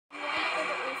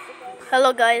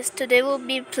Hello guys, today we'll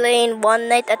be playing One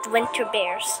Night at Winter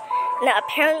Bears. Now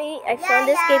apparently I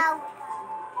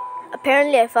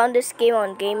found this game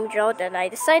on Game Drought and I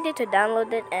decided to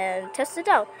download it and test it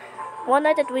out. One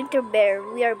Night at Winter Bear,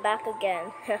 we are back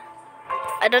again.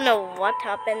 I don't know what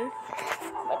happened,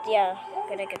 but yeah,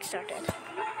 gonna get started.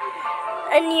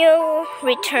 A new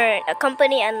return. A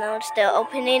company announced the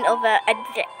opening of a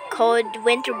called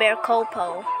Winter Bear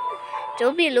Copo.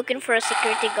 They'll be looking for a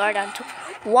security guard until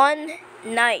one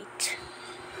night.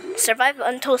 Survive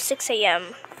until 6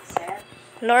 a.m.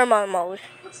 Normal mode.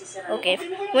 Okay.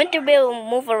 Winter Bear will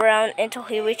move around until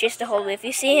he reaches the hallway. If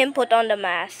you see him, put on the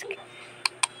mask.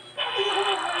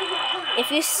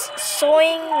 If you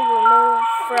sawing will move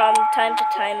from time to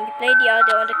time. Play the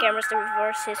audio on the cameras to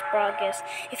reverse his progress.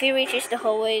 If he reaches the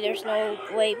hallway, there's no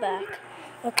way back.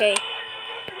 Okay.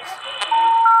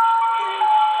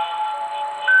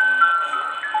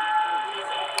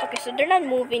 Okay, so they're not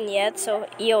moving yet, so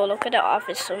yo, look at the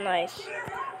office, so nice.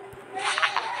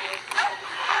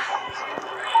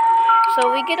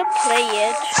 So we get to play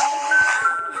it.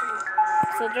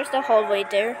 So there's the hallway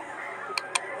there.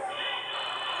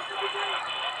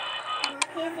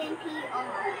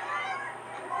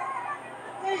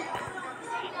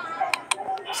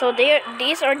 So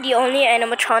these are the only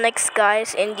animatronics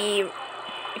guys in the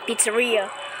pizzeria.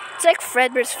 It's like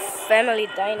Fredbear's Family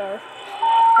Diner.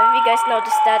 Have you guys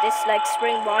noticed that? It's like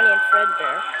Spring Bonnie and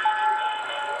Fredbear.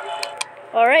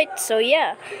 Alright, so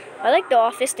yeah. I like the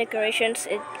office decorations.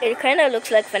 It kind of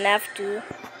looks like FNAF 2.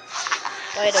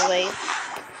 By the way.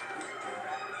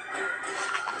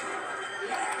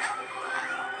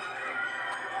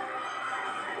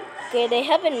 Okay, they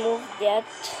haven't moved yet.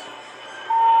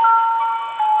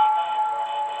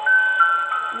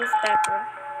 Move back, bro.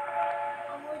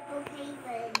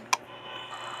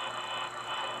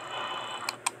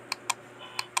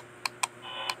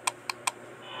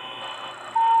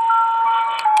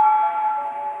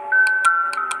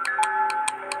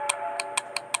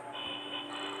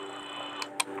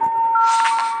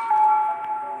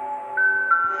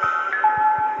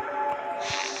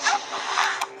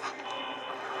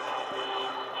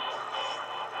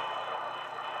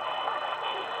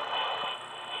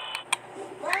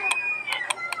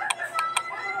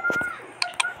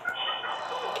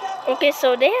 Okay,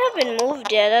 so they haven't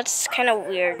moved yet. That's kind of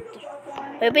weird.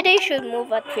 Maybe they should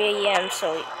move at 3 a.m.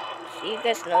 So you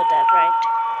guys know that, right?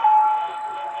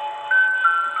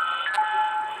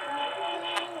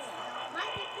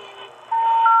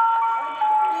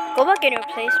 Go back in your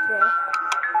place, bro.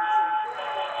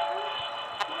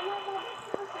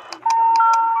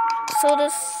 So the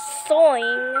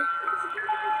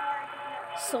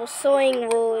sewing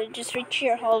will just reach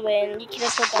your hallway and you can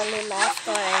put on your mask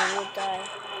on and you'll die.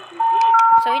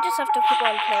 So you just have to keep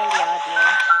on playing the audio.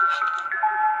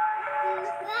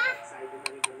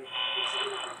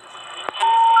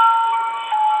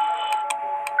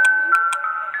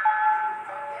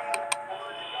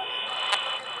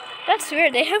 That's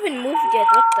weird, they haven't moved yet,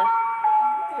 what the?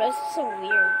 That's so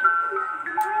weird.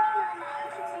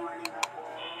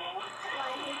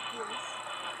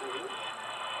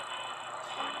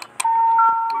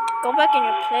 Go back in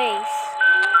your place.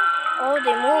 Oh,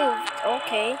 they moved,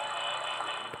 okay.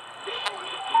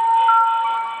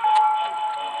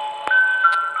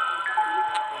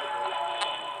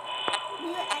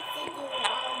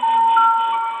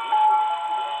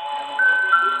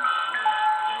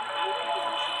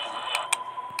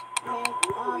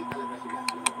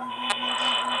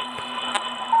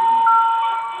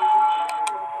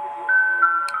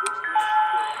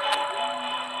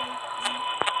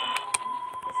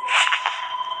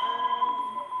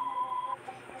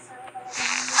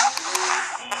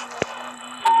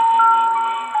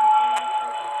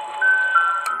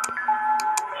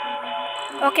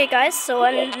 Okay guys, so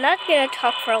I'm not gonna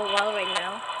talk for a while right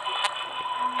now.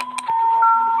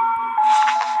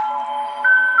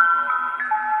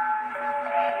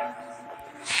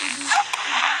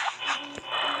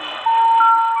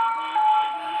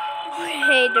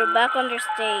 Hey, they're back on their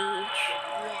stage.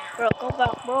 Bro, go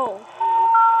back, bro.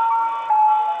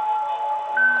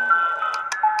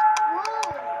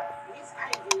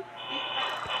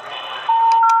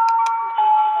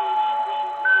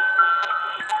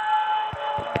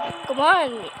 Come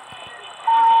on.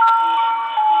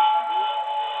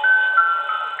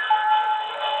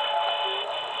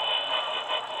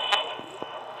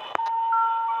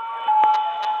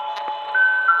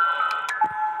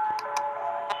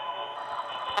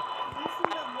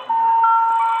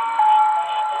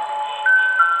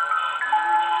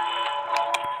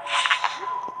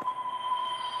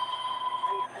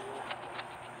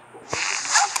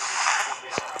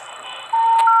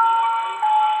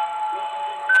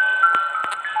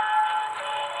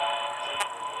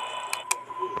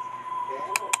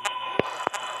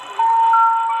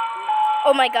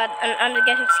 my god, I'm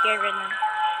getting scared right now.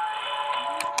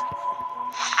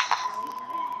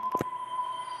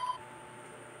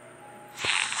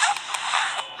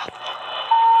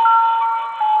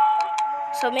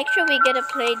 So make sure we get to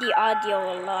play the audio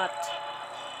a lot.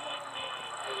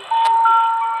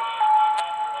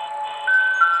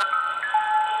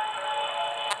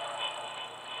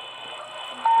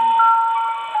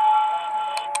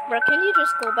 Bro, can you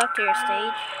just go back to your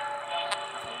stage?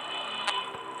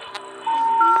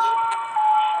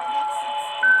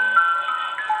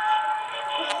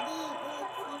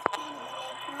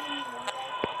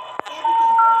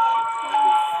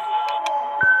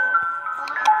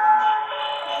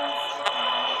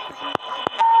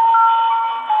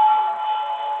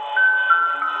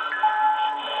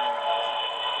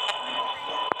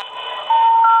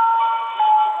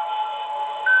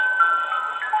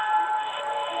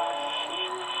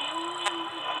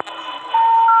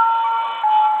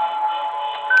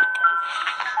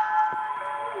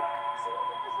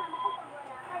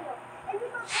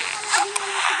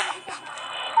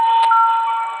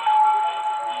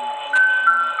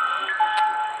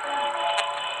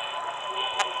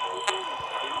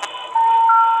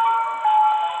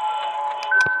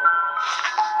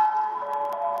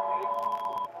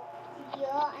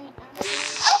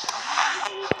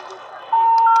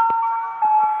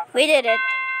 We did it.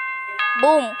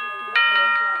 Boom.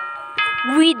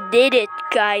 We did it,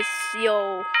 guys.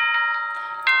 Yo.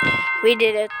 We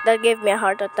did it. That gave me a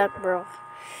heart attack, bro.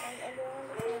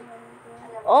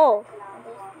 Oh.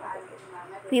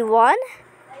 We won?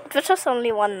 It was just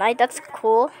only one night. That's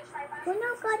cool.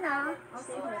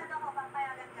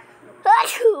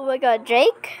 Oh my god,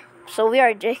 Jake. So we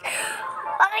are Jake.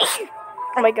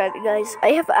 Oh my god, guys. I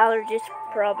have allergies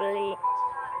probably.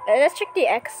 Let's check the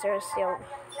extras, yo.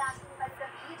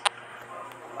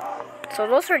 So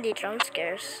those are the jump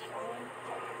scares.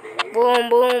 Boom,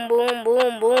 boom, boom,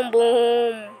 boom, boom,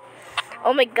 boom.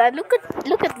 Oh my god, look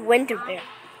at Winter Bear.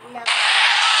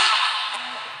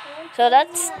 So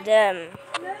that's them.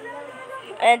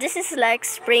 And this is like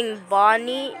Spring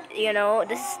Bonnie, you know.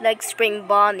 This is like Spring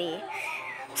Bonnie.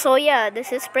 So yeah,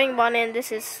 this is Spring Bonnie and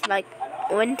this is like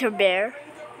Winter Bear.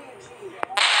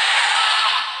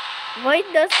 Why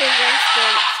does the jump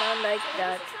scare sound like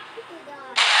that?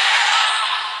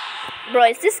 Bro,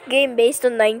 is this game based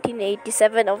on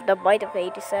 1987 of the Bite of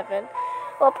 87?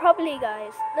 Well, probably,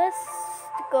 guys. Let's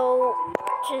go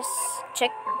just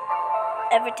check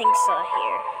everything's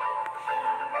here.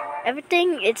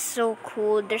 Everything is so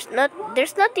cool. There's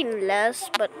nothing less,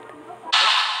 but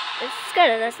it's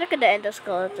kind of nice. Look at the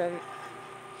endoskeleton.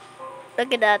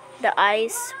 Look at that, the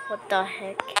eyes. What the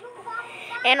heck?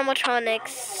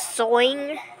 Animatronics,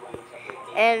 Soing,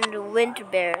 and Winter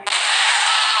Bear.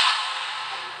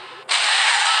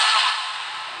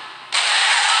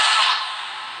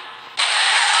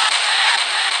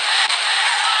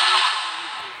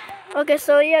 Okay,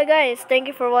 so yeah guys, thank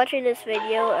you for watching this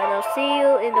video and I'll see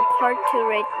you in the part 2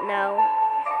 right now.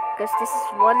 Because this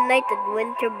is One Night at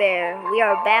Winter Bear. We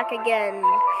are back again.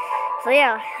 So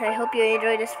yeah, I hope you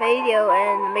enjoyed this video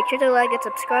and make sure to like and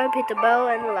subscribe, hit the bell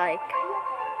and like.